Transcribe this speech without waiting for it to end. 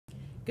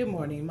Good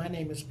morning. My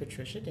name is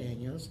Patricia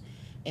Daniels,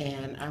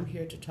 and I'm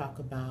here to talk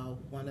about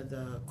one of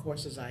the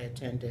courses I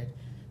attended,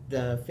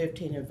 the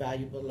 15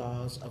 Invaluable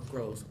Laws of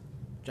Growth,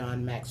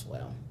 John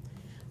Maxwell.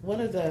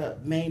 One of the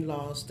main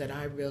laws that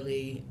I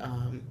really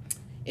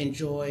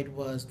enjoyed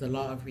was the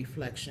law of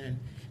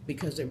reflection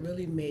because it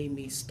really made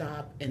me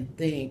stop and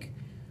think,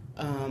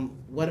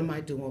 what am I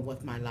doing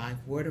with my life?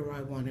 Where do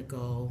I want to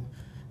go?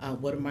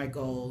 What are my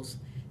goals?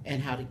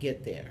 And how to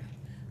get there.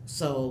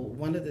 So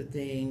one of the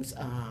things,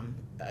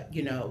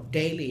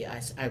 daily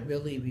I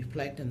really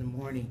reflect in the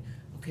morning,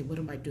 okay, what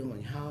am I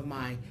doing?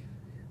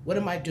 What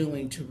am I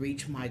doing to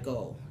reach my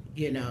goal?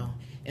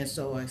 And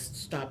so I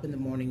stop in the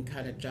morning,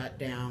 kind of jot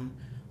down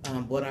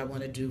what I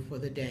want to do for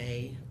the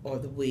day or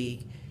the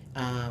week,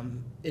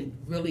 and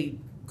really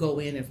go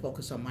in and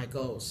focus on my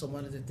goals. So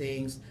one of the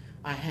things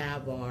I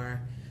have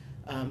are,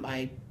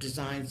 I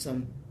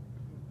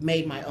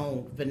made my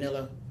own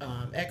vanilla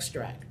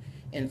extract.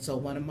 And so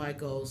one of my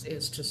goals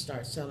is to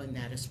start selling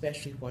that,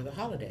 especially for the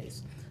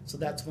holidays. So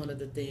that's one of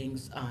the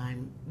things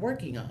I'm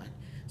working on.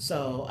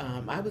 So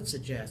I would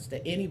suggest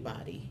that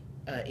anybody,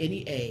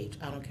 any age,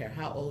 I don't care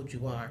how old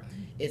you are,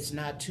 it's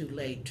not too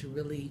late to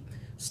really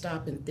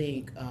stop and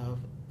think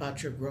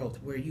about your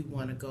growth, where you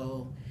want to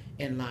go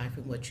in life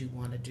and what you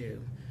want to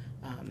do.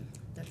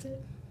 That's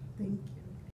it. Thank you.